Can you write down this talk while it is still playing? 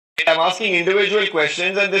I'm asking individual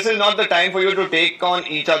questions, and this is not the time for you to take on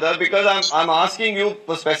each other, because I'm asking you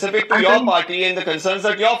specific to your party and the concerns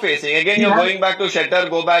that you're facing. Again, you're going back to Shettar,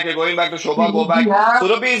 go back. You're going back to Shobha, go back.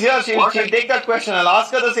 Surabhi is here. She'll take that question. I'll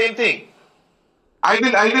ask her the same thing.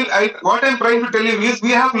 What I'm trying to tell you is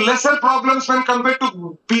we have lesser problems when compared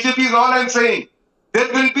to BJP is all I'm saying. There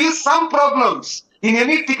will be some problems. In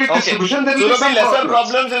any ticket distribution, there will be some lesser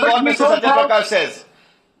problems is what Mr. Satya Prakash says.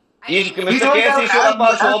 Mr. K. C. Shurappa,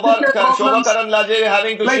 Shobha Karamlaje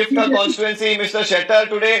having to shift her constituency. Mr. Shettar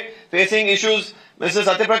today facing issues. Mr.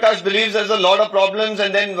 Satya Prakash believes there's a lot of problems,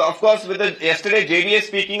 and then of course with the yesterday JDS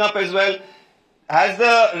speaking up as well. Has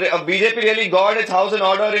the BJP really got its house in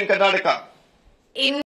order in Karnataka?